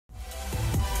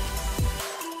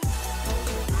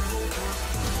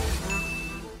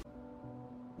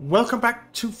Welcome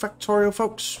back to Factorio,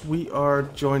 folks. We are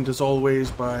joined as always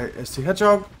by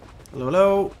STHedgehog. Hello,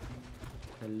 hello.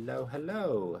 Hello,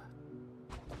 hello.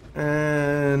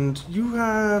 And you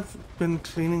have been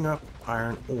cleaning up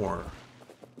iron ore.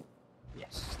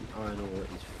 Yes, the iron ore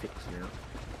is fixed now.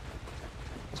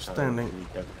 Standing. So we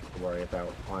don't have to worry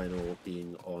about iron ore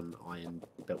being on iron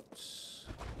belts.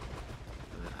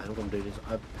 And what I'm doing is,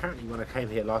 apparently when I came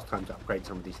here last time to upgrade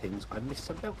some of these things, I missed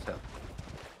some belts out.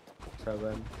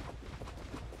 So,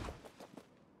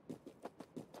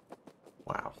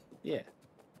 Wow. yeah.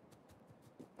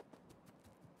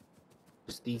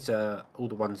 Just these are all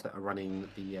the ones that are running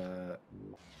the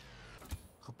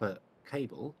copper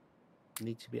cable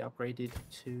need to be upgraded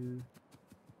to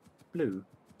blue.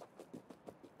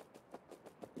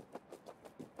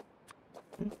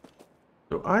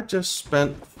 So I just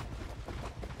spent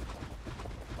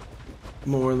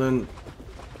more than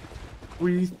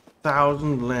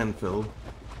 3,000 landfill.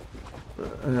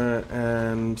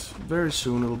 And very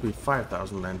soon it'll be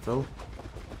 5,000 landfill.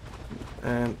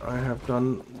 And I have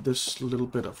done this little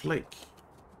bit of lake.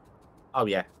 Oh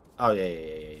yeah. Oh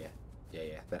yeah.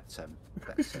 That's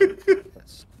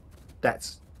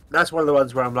that's one of the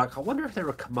ones where I'm like, I wonder if there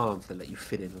are commands that let you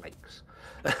fill in lakes.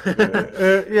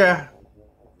 Yeah,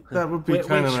 that would be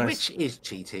kind of nice. Which is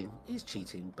cheating,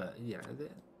 but you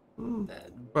know,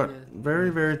 But very,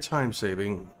 very time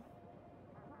saving.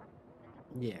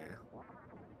 yeah.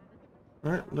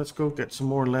 Alright, let's go get some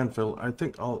more landfill. I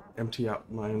think I'll empty out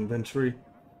my inventory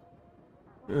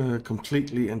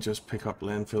completely and just pick up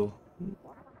landfill.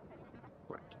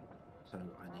 Right. So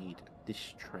I need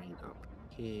this train up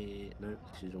here. No,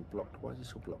 this is all blocked. Why is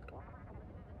this all blocked?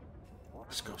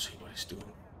 Let's go see what he's doing.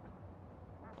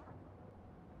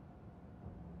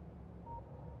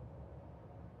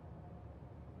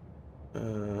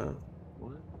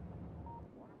 What?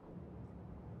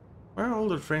 Why are all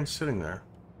the trains sitting there?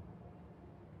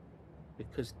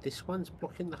 Because this one's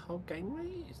blocking the whole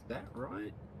gangway? Is that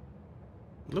right?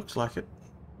 Looks like it.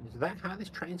 Is that how this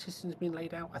train system's been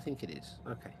laid out? I think it is.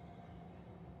 Okay.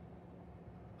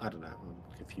 I don't know. I'm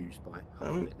confused by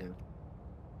half of it now.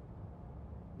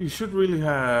 You should really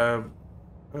have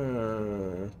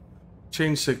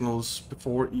change signals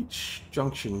before each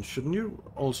junction, shouldn't you?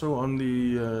 Also on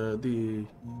the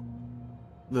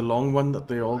long one that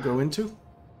they all go into.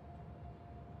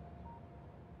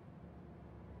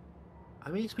 I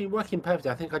mean, it's been working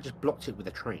perfectly. I think I just blocked it with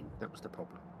a train. That was the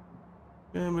problem.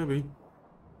 Yeah, maybe.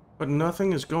 But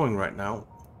nothing is going right now.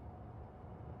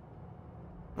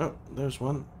 Oh, there's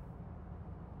one.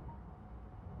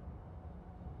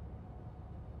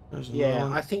 There's another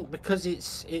one. I think because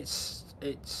it's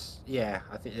yeah.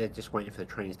 I think they're just waiting for the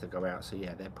trains to go out. So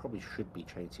yeah, there probably should be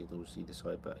chain signals either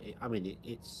side. But I mean,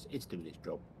 it's doing its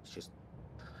job. It's just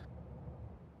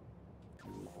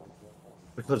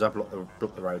because I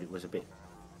blocked the road, it was a bit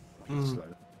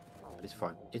slow. But it's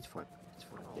fine. It's fine. It's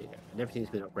fine. There you go. And everything's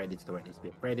been upgraded to the way it needs to be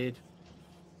upgraded.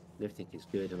 And everything is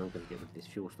good. And I'm going to get rid of this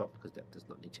fuel stop because that does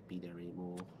not need to be there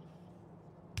anymore.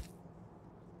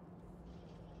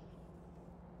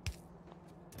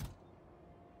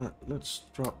 Right, let's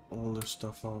drop all this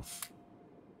stuff off.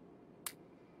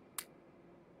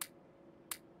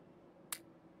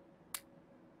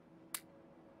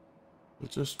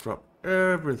 Let's just drop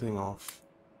everything off.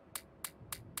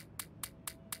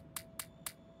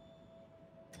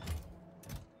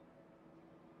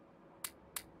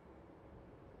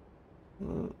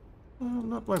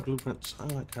 Not my blueprints. I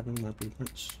like having my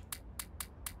blueprints.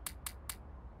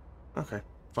 Okay,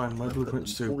 fine, my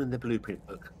blueprints too. All in the blueprint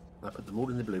book. I put them all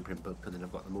in the blueprint book, and then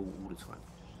I've got them all the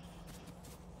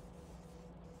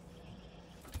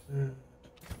time.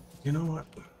 You know what?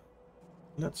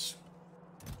 Let's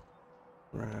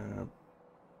grab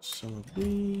some of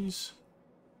these.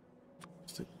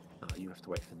 Oh, you have to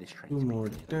wait for this train. Two more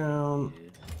down. Yeah.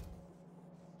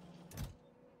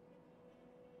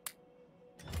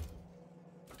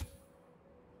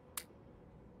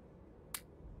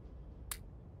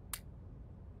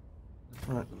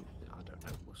 Right.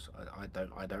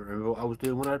 I don't remember what I was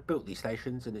doing when I built these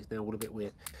stations, and it's now all a bit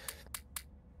weird.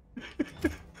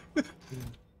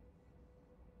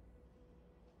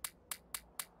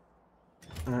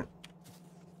 Alright.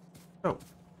 So,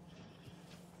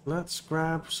 let's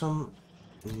grab some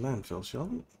landfill, shall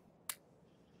we?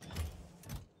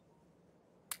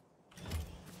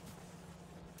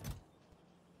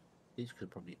 These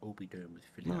could probably all be doing with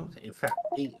filling out. In fact,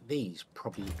 these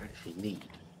probably actually need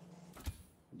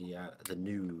the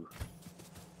new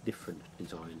different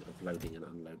design of loading and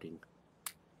unloading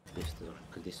this design,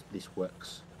 because this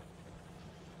works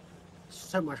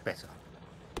so much better.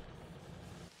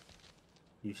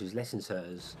 uses less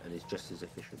inserters and is just as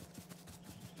efficient.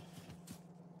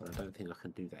 But I don't think I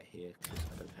can do that here because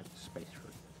I don't have the space for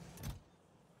it.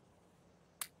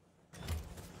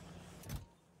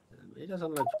 It does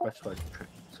unload both sides of the track,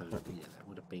 so yeah, that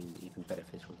would have been even better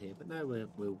for this one here. But no,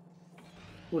 we'll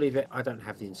leave it. I don't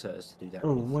have the inserters to do that.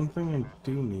 Oh, with. one thing I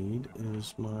do need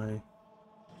is my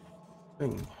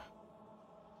thing.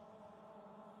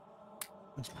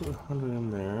 Let's put 100 in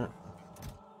there.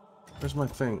 Where's my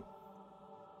thing?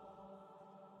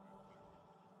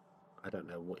 I don't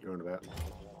know what you're on about.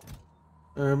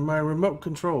 My remote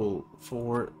control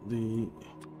for the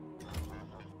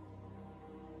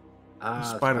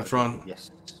Spidertron.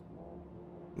 Yes.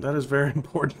 That is very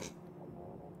important.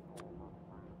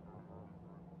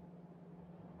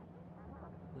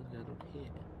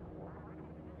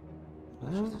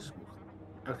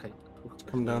 Okay.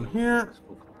 Come down here.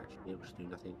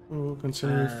 We'll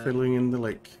continue filling in the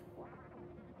lake.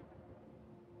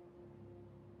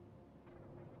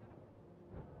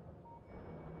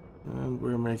 And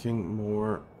we're making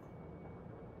more.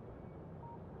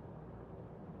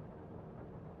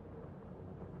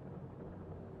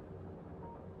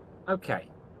 Okay.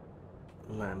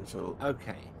 Landfill.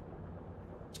 Okay.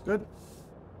 It's good.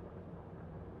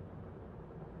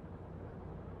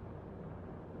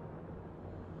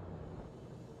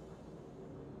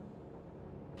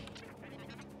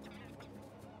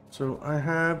 So I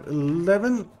have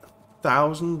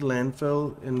 11,000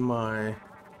 landfill in my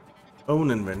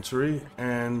own inventory,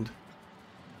 and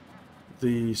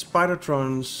the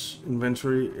Spidertron's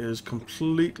inventory is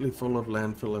completely full of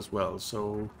landfill as well.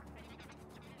 So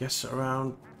I guess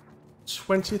around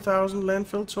 20,000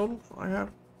 landfill total I have.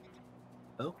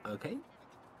 Oh, okay.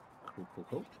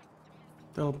 Cool.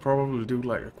 They'll probably do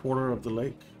like a quarter of the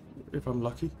lake if I'm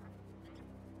lucky.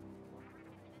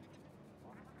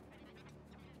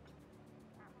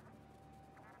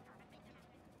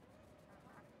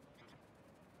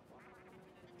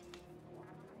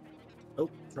 Oh,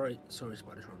 sorry,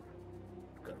 Spidertron.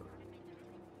 Go.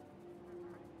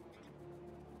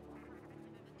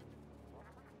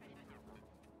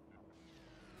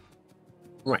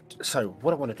 Right, so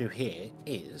what I want to do here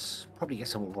is probably get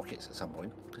some more rockets at some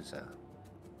point, because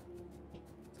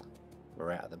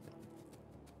we're out of them.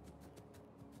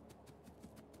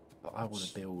 But I want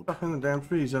to build... Stuck in the damn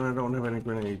trees, and I don't have any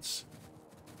grenades.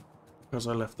 Because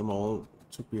I left them all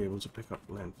to be able to pick up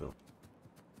landfill.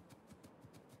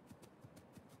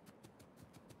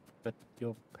 But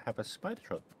you'll have a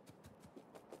Spidertron.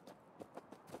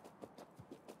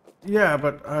 Yeah,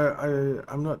 but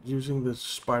I'm not using the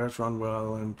Spidertron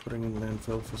while I'm putting in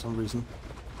landfill for some reason.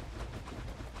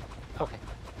 Okay.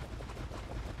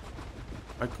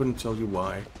 I couldn't tell you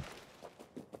why.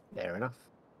 Fair enough.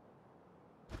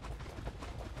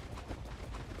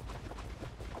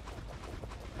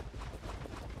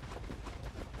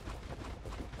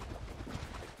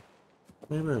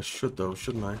 Maybe I should though,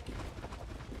 shouldn't I?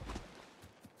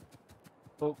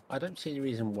 Well, I don't see any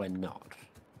reason why not.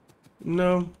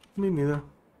 No, me neither.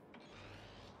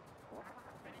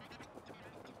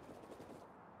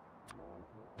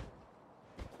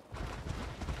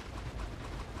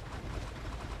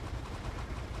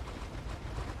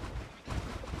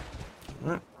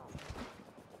 Alright.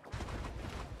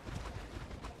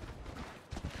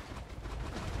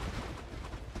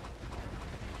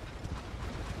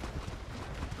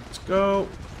 Let's go.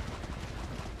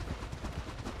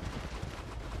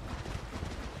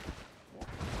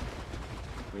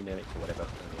 Rename it to whatever.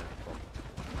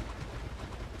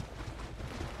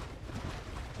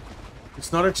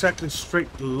 It's not exactly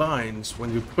straight lines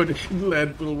when you put it in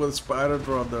landfill with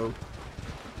Spidertron though.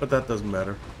 But that doesn't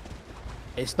matter.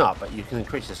 It's not, but you can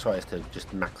increase the size to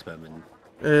just maximum and...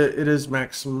 It is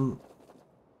maximum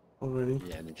already.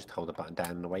 Yeah, and then just hold the button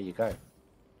down and away you go.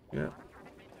 Yeah.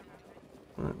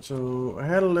 Alright, so I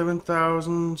had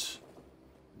 11,000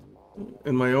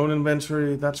 in my own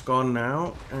inventory. That's gone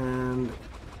now. And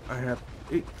I have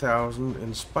 8,000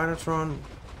 in Spidertron.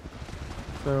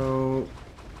 So...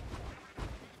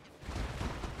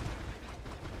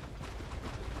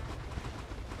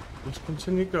 let's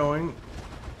continue going.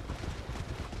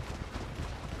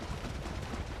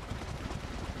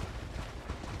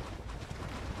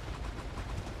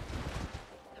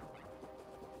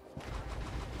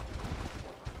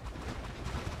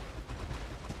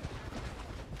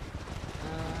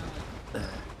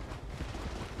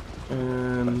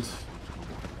 And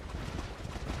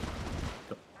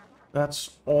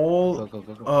that's all Go.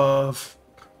 of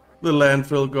the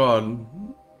landfill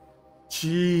gone.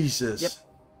 Jesus.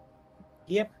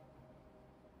 Yep.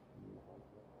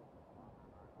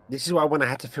 This is why when I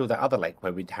had to fill that other lake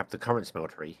where we'd have the current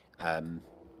smeltery,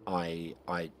 I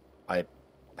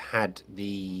had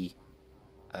the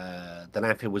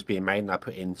landfill was being made, and I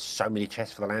put in so many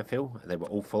chests for the landfill, and they were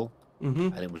all full,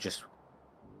 and it was just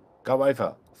go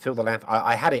over, fill the landfill.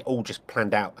 I had it all just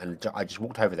planned out, and I just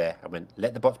walked over there and went,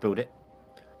 let the bots build it,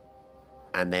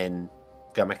 and then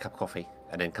go make a cup of coffee,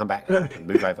 and then come back and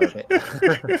move over a bit.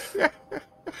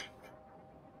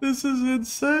 This is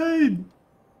insane.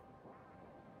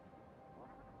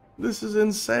 This is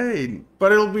insane.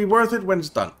 But it'll be worth it when it's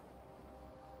done.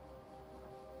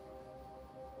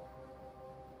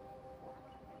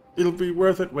 It'll be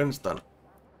worth it when it's done.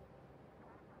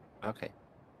 Okay.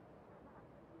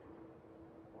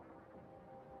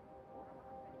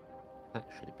 That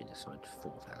should have been assigned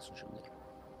 4,000, shouldn't it?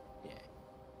 Yeah.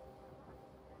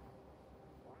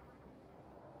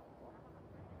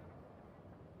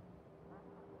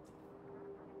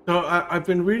 So I've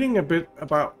been reading a bit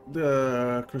about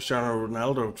the Cristiano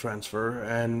Ronaldo transfer,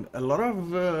 and a lot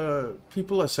of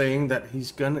people are saying that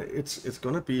it's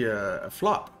gonna be a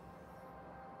flop.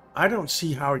 I don't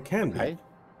see how it can be.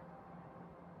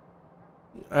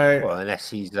 Well, unless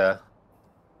he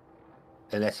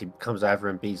comes over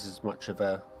and be as much of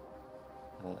a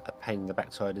pain in the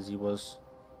backside as he was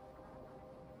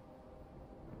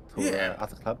for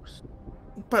other clubs.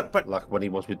 But like when he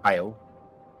was with Bale.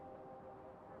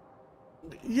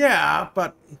 Yeah,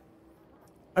 but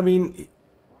I mean,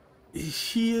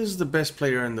 he is the best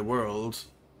player in the world.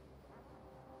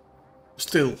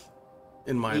 Still,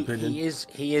 in my opinion,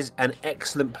 he is an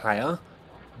excellent player,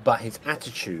 but his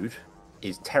attitude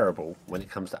is terrible when it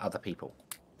comes to other people.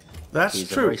 That's He's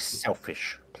true. a very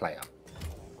selfish player.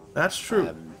 That's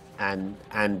true.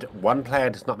 And one player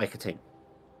does not make a team.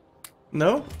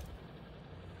 No,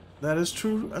 that is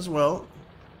true as well.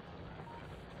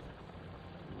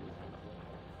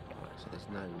 So there's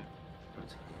no.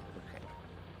 Okay.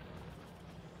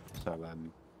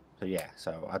 So yeah.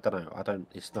 So I don't know. I don't.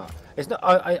 It's not. It's not.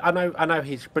 I know. I know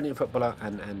he's a brilliant footballer,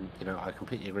 and you know I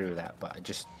completely agree with that. But he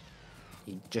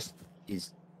just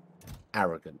is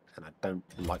arrogant, and I don't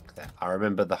like that. I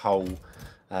remember the whole.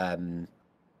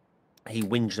 He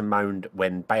whinged and moaned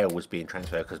when Bale was being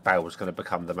transferred because Bale was going to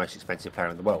become the most expensive player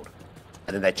in the world,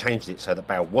 and then they changed it so that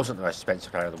Bale wasn't the most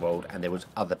expensive player in the world, and there was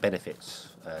other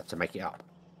benefits to make it up.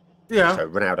 Yeah. So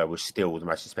Ronaldo was still the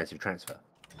most expensive transfer.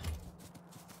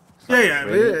 Yeah.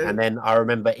 Really? And then I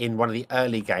remember in one of the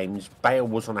early games, Bale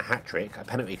was on a hat trick, a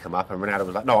penalty come up, and Ronaldo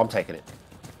was like, "No, I'm taking it."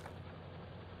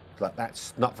 Like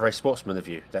that's not very sportsman of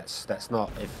you. That's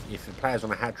not if a player's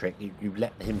on a hat trick, you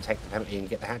let him take the penalty and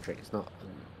get the hat trick. It's not.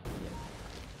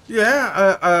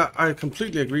 Yeah, I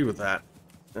completely agree with that.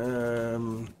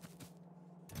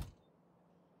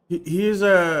 He is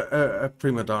a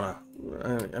prima donna.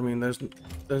 I mean, there's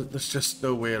just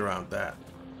no way around that.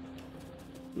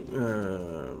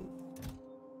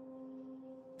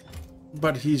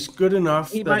 But he's good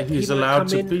enough that he's allowed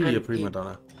to be a prima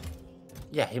donna.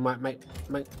 Yeah, he might make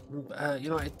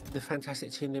United the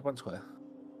fantastic team they once were.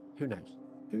 Who knows?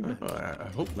 Who knows? I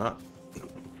hope not.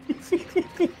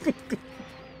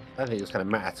 I don't think it's going to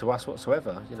matter to us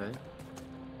whatsoever, you know.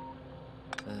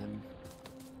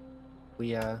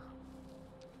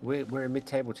 We're a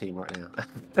mid-table team right now.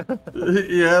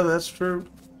 Yeah, that's true.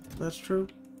 That's true.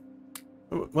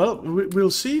 Well,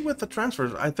 we'll see with the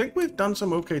transfers. I think we've done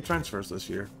some okay transfers this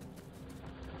year.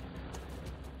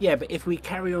 Yeah, but if we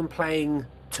carry on playing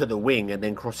to the wing and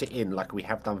then cross it in like we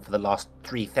have done for the last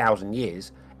 3,000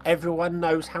 years, everyone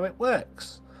knows how it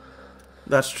works.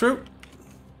 That's true.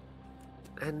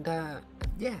 And,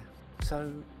 yeah,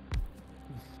 so...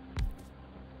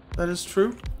 That is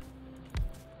true.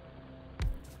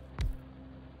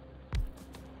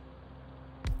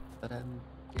 But,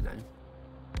 you know,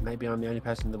 maybe I'm the only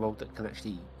person in the world that can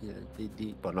actually, you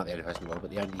know, well, not the only person in the world,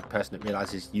 but the only person that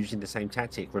realises using the same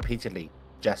tactic repeatedly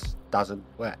just doesn't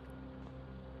work.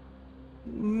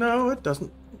 No, it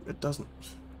doesn't. It doesn't.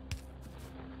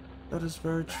 That is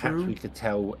very true. Perhaps we could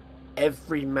tell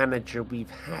every manager we've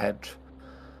had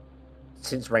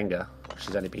since Wenger, which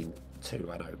has only been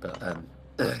 2, I know, but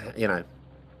you know,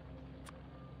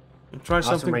 try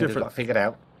something different. Got figured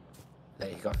out.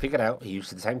 He got figured out. He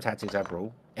used the same tactics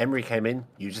overall. Emery came in,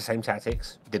 used the same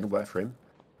tactics, didn't work for him.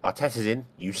 Arteta's in,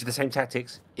 used the same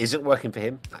tactics, isn't working for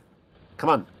him.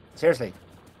 Come on, seriously.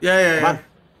 Yeah. Come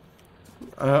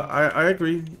on. I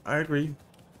agree. I agree.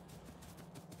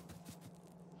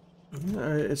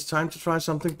 It's time to try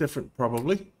something different,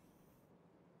 probably.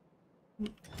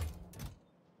 You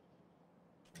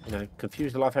know,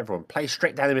 confuse the life of everyone. Play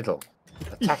straight down the middle.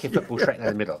 Attacking football straight down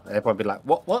the middle. And everyone be like,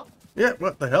 what? Yeah,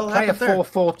 what the hell happened there? Play a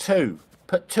 4-4-2.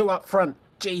 Put 2 up front.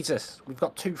 Jesus, we've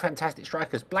got 2 fantastic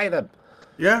strikers. Play them.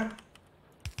 Yeah.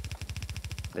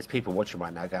 There's people watching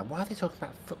right now going, why are they talking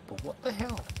about football? What the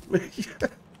hell? Yeah.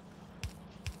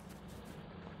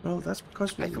 Well, that's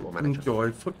because we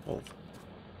enjoy football.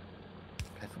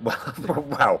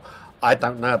 Well, I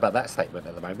don't know about that statement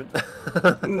at the moment.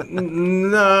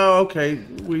 No, okay.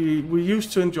 We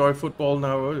used to enjoy football.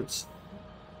 Now it's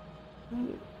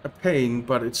a pain,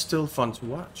 but it's still fun to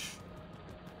watch.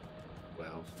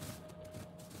 Well,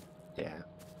 yeah.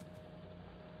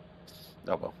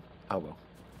 Oh well. Oh well.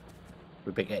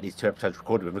 We better get these 2 episodes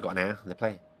recorded when we've got an hour to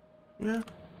play. Yeah.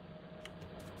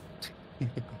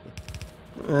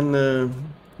 And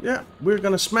yeah, we're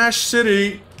gonna smash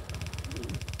City.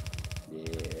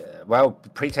 Yeah. Well,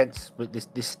 pretense. This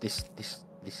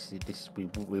we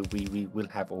will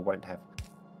have or won't have.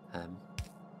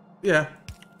 Yeah.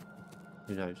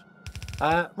 Who knows?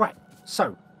 Right.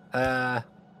 So, but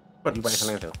you waiting for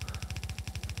landfill?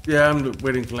 Yeah, I'm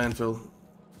waiting for landfill.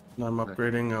 I'm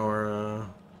upgrading our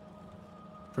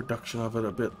production of it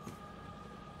a bit.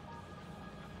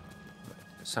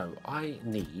 So I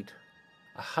need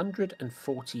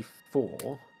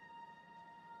 144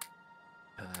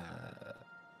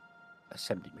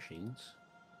 assembly machines.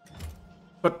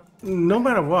 But no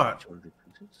matter what,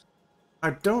 I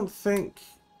don't think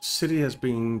City has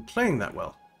been playing that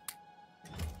well.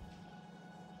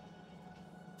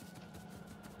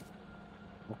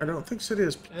 I don't think City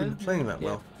has been playing that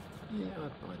well. Yeah, I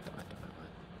don't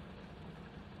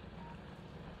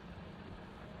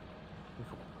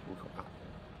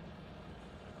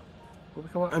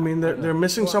know. I mean, they're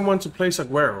missing someone to place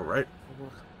Aguero, right?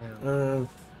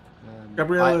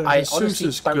 Gabriel I Jesus honestly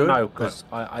is don't good, know because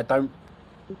I don't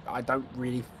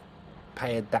really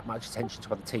pay that much attention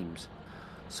to other teams.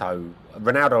 So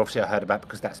Ronaldo, obviously, I heard about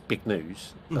because that's big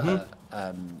news. But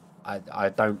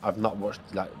I've not watched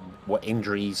like what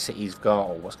injuries City's got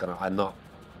or what's going on. I'm not.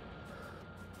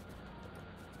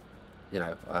 You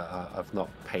know, I've not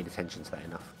paid attention to that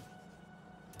enough.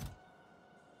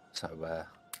 So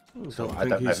I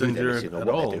don't know who they're missing or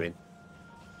what they're doing.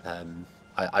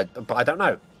 But I don't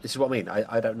know. This is what I mean.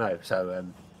 I don't know. So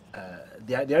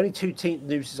the only two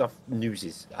the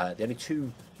only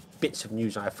two bits of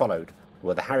news I followed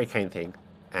were the Harry Kane thing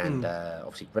and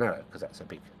obviously Ronaldo, because that's a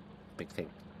big thing.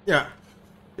 Yeah.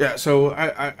 So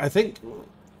I think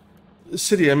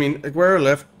City. I mean, Aguero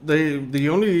left. The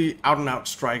only out and out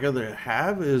striker they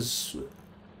have is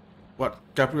what,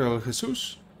 Gabriel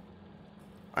Jesus,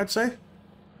 I'd say.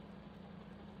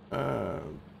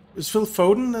 Is Phil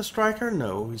Foden a striker?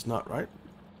 No, he's not, right?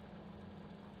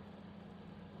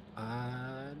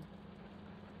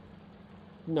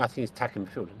 No, I think he's attacking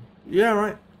midfield. Yeah,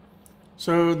 right.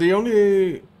 So the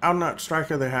only out-and-out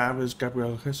striker they have is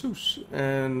Gabriel Jesus,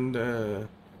 and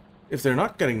if they're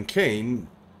not getting Kane,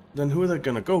 then who are they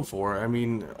gonna go for? I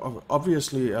mean,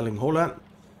 obviously Erling Haaland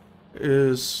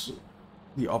is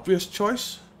the obvious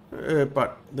choice,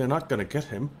 but they're not gonna get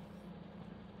him.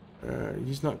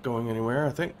 He's not going anywhere,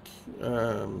 I think.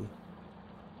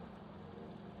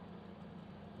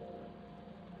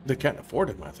 They can't afford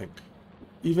him, I think.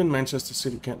 Even Manchester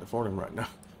City can't afford him right now.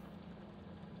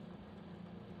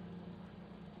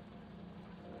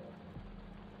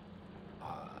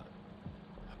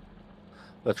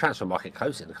 The transfer market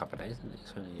closes in a couple of days, isn't it?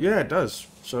 So, yeah, it does.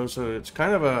 So it's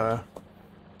kind of a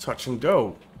touch and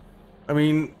go. I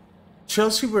mean,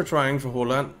 Chelsea were trying for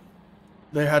Haaland.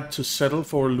 They had to settle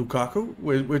for Lukaku,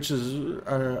 which is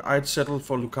I'd settle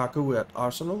for Lukaku at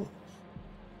Arsenal.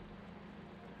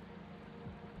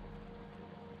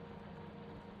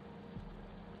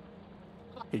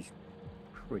 He's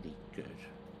pretty good.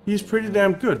 He's pretty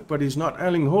damn good, but he's not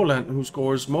Erling Haaland, who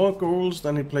scores more goals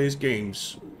than he plays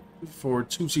games for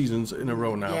 2 seasons in a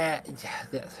row now. Yeah.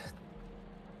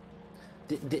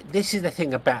 This is the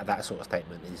thing about that sort of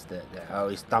statement, is that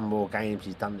he's done more games,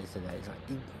 he's done this and that. It's like,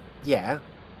 yeah,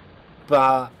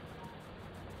 but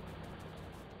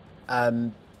what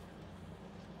am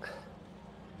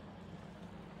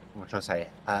I trying to say?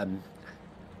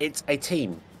 It's a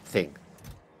team thing.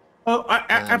 Oh,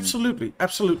 absolutely.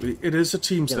 It is a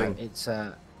team thing.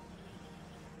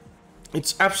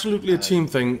 It's absolutely a team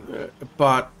thing,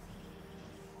 but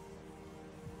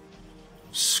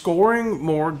scoring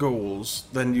more goals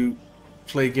than you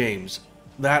play games,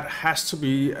 that has to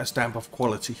be a stamp of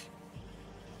quality.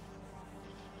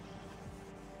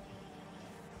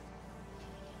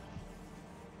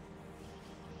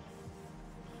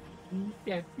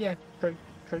 Yeah, true.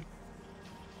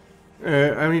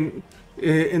 I mean,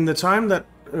 in the time that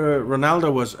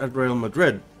Ronaldo was at Real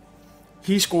Madrid,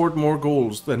 he scored more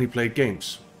goals than he played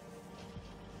games.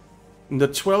 In the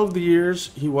 12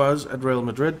 years he was at Real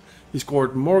Madrid, he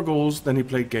scored more goals than he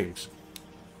played games.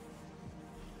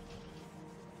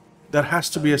 That has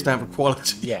to be a stamp of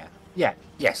quality. Yeah,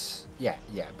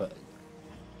 but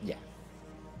yeah,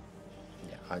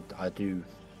 I do.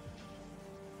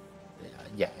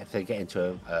 Yeah, if they get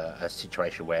into a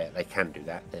situation where they can do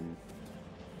that, then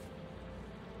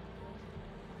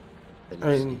I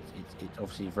mean, it's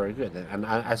obviously very good. And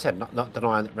I said, not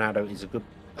denying that Ronaldo is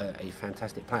a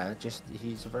fantastic player, just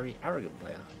he's a very arrogant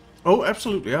player. oh,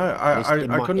 absolutely. At least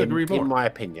I couldn't agree in more. my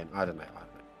opinion, I don't know.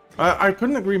 I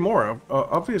couldn't agree more.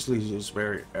 Obviously, he's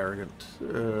very arrogant.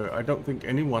 I don't think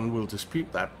anyone will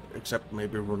dispute that, except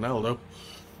maybe Ronaldo.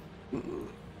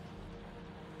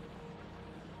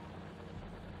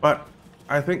 But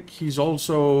I think he's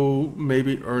also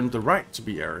maybe earned the right to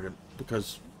be arrogant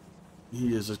because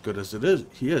he is as good as it is.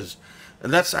 He is,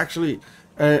 and that's actually.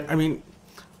 I mean,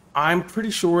 I'm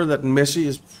pretty sure that Messi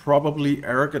is probably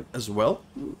arrogant as well,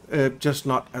 just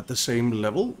not at the same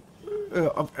level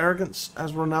of arrogance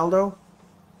as Ronaldo.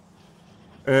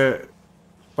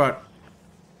 But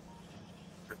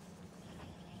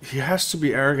he has to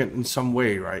be arrogant in some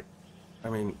way, right? I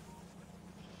mean,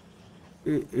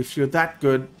 if you're that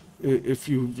good, if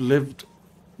you've lived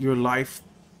your life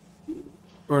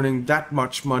earning that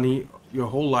much money your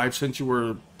whole life since you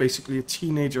were basically a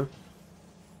teenager,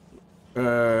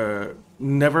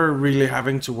 never really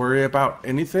having to worry about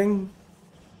anything,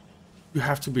 you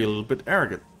have to be a little bit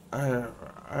arrogant.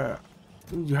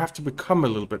 You have to become a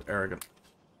little bit arrogant.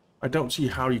 I don't see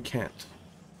how you can't.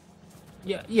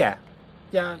 Yeah.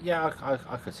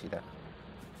 I could see that.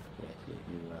 Yeah,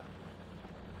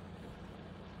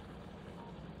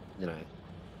 you know,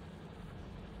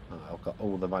 I've got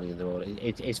all the money in the world.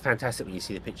 It's fantastic when you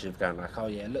see the pictures of going like, oh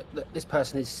yeah, look, this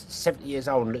person is 70 years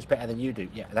old and looks better than you do.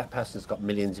 Yeah, that person's got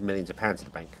millions and millions of pounds in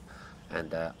the bank,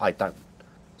 and I don't.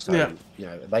 So Yeah. you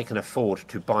know, they can afford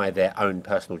to buy their own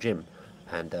personal gym,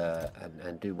 and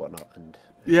do whatnot. And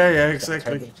Yeah, is that a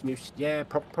terrible exactly. excuse? Yeah,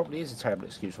 probably is a terrible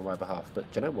excuse on my behalf.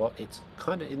 But do you know what? It's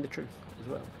kind of in the truth as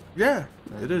well. Yeah,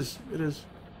 it Um, is. It is.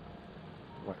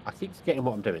 right, I keep forgetting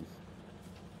what I'm doing.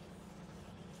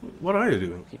 What are you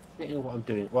doing? I keep forgetting what I'm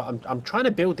doing. Well, I'm trying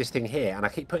to build this thing here, and I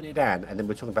keep putting it down, and then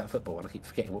we're talking about football, and I keep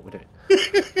forgetting what we're doing.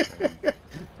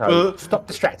 So Well, stop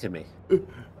distracting me.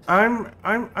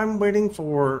 I'm waiting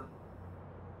for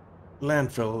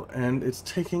landfill, and it's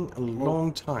taking a Well,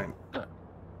 long time.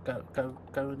 go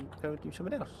and do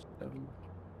something else.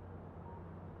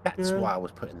 That's Yeah, why I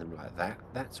was putting them like that.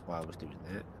 That's why I was doing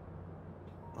that.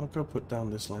 I'll go put down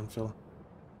this landfill.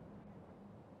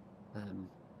 Um,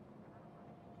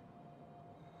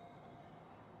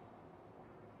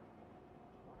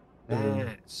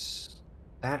 Boom.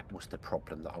 that was the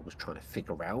problem that I was trying to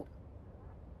figure out.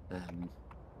 And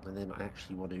then I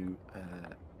actually want to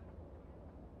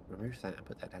remove that and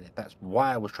put that down there. That's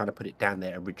why I was trying to put it down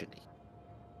there originally.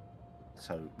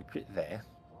 So we put it there.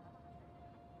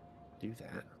 Do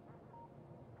that.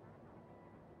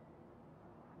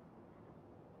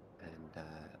 And then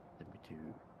we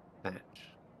do that.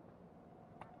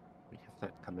 We have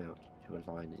that come out to a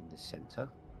line in the center.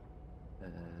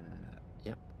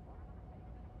 Yep.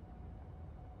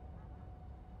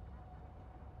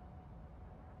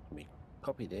 We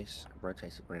copy this,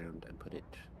 rotate it around, and put it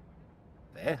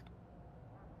there.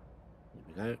 There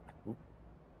we go. Oop.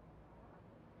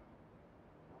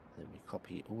 Then we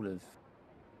copy all of.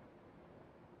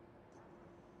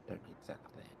 Don't need that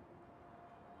there.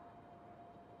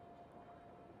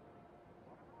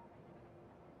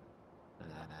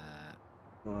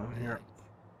 Here.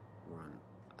 Run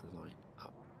a line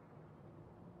up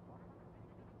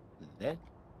there.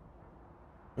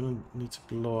 Gonna need to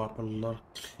blow up a lot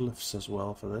of cliffs as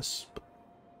well for this, but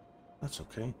that's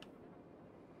okay.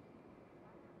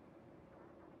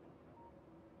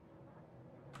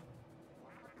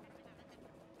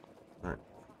 Alright.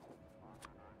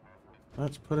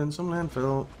 Let's put in some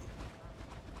landfill.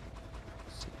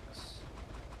 6.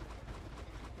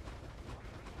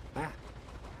 Ah.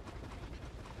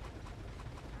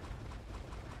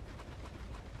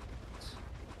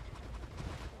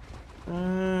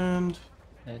 And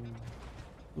 10,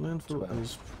 landfill 12,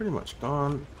 is pretty much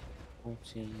gone.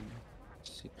 14,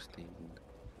 16, 18,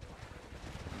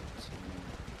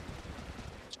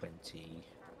 20,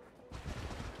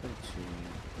 22,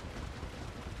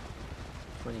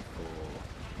 24,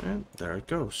 And there it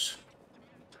goes.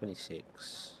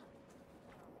 26,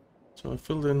 So I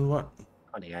filled in what?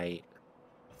 28.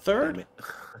 Third? Damn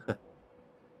it.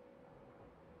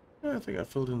 Yeah, I think I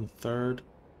filled in the third.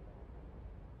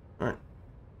 Alright.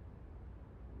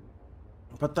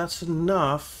 But that's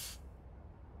enough.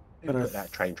 Who But put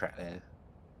that train track there?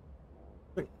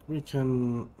 I think we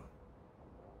can...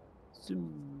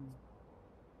 Zoom.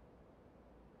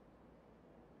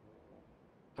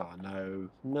 Oh no,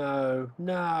 no,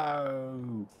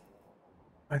 no.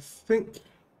 I think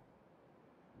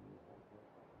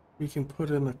we can put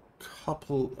in a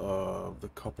couple of the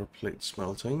copper plate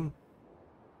smelting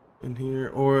in here,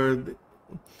 or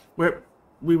where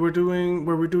we're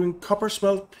doing copper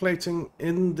smelt plating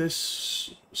in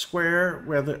this square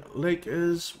where the lake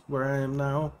is, where I am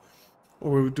now,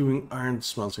 or we were doing iron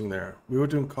smelting there. We were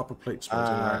doing copper plate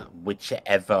smelting iron.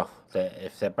 Whichever.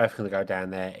 If they're both going to go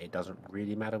down there, it doesn't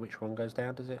really matter which one goes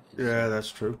down, does it? Yeah,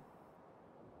 that's true.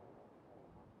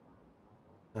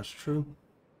 That's true.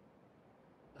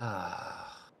 But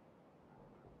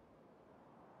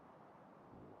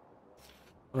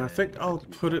I think I I'll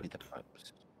didn't put copy it the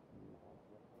pipes.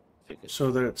 Figured.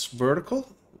 so that it's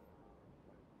vertical,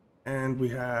 and we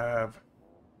have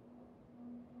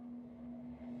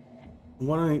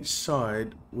one on each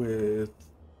side with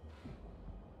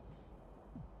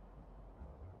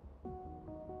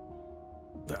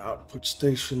the output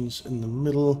stations in the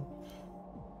middle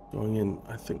going in.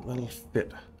 I think that'll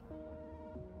fit.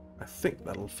 I think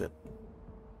that'll fit,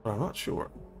 but I'm not sure.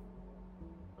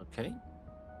 Okay.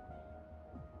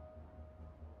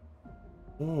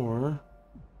 Or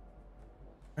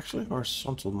actually,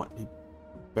 horizontal might be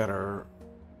better,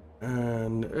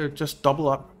 and just double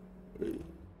up.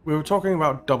 We were talking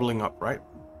about doubling up, right?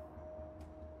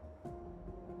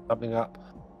 Doubling up.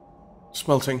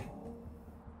 Smelting.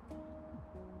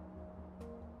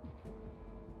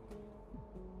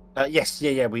 Yes,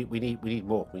 yeah. We need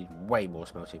more. We need way more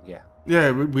smelting. Yeah.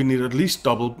 Yeah, we need at least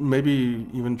double, maybe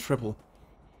even triple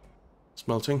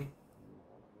smelting.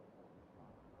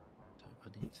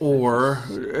 Or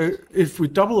if we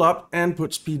double up and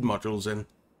put speed modules in.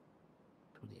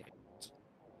 28.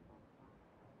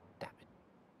 Damn it.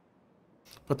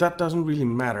 But that doesn't really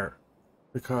matter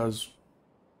because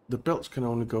the belts can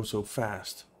only go so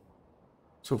fast.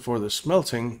 So for the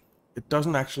smelting, it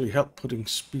doesn't actually help putting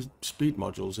speed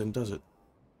modules in, does it?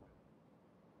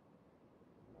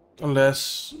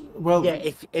 Unless, well... Yeah,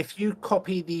 if you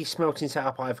copy the smelting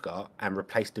setup I've got and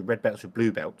replace the red belts with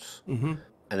blue belts, Mm-hmm.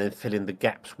 and then fill in the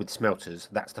gaps with smelters,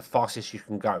 that's the fastest you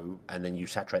can go, and then you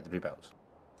saturate the blue belts.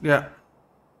 Yeah.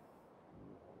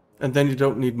 And then you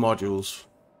don't need modules.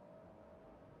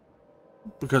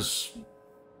 Because,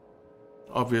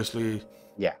 obviously...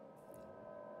 Yeah.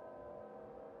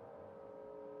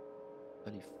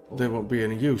 They won't be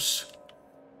any use.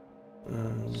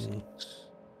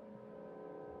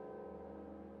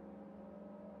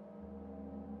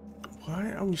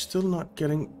 Why are we still not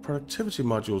getting productivity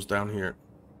modules down here?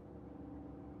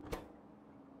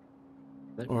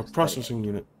 Or processing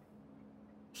unit.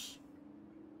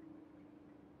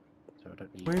 So I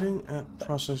don't need Waiting at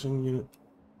processing unit.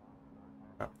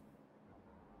 Oh.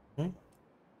 Okay.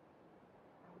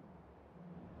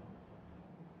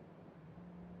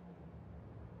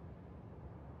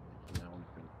 Now I'm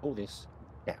bring all this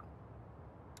down.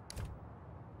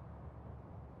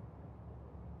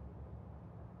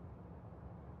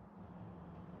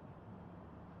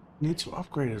 Need to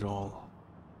upgrade it all.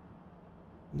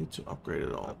 Need to upgrade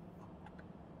it all.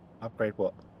 Upgrade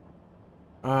what?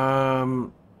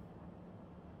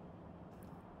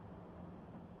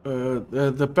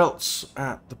 The belts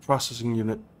at the processing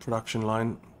unit production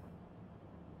line.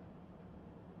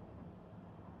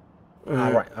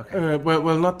 Right, okay.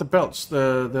 Well, not the belts,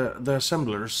 the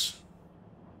assemblers,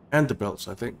 and the belts,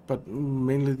 I think, but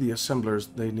mainly the assemblers.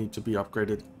 They need to be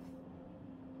upgraded.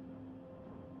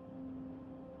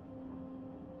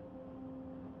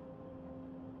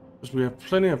 Because we have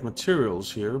plenty of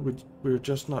materials here, but we're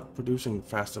just not producing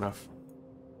fast enough.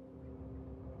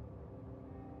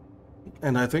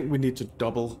 And I think we need to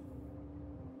double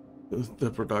the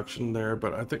production there,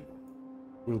 but I think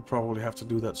we'll probably have to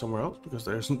do that somewhere else because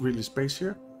there isn't really space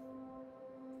here.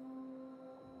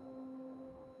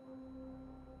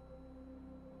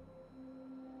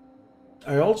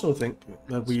 I also think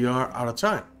that we are out of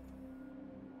time.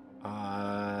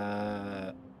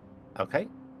 Okay.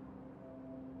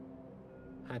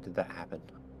 How did that happen?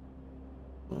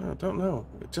 I don't know.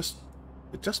 It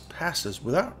just passes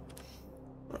without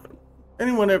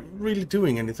anyone really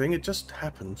doing anything. It just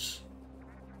happens.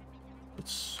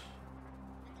 It's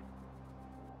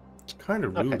kind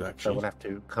of rude, Okay, actually. so we'll have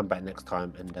to come back next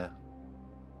time and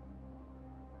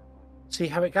see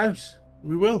how it goes.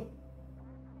 We will.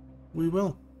 We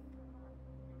will.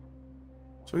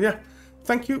 So yeah,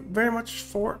 thank you very much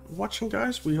for watching,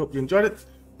 guys. We hope you enjoyed it.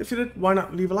 If you did, why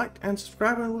not leave a like and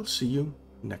subscribe, and we'll see you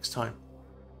next time.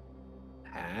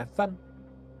 Have fun.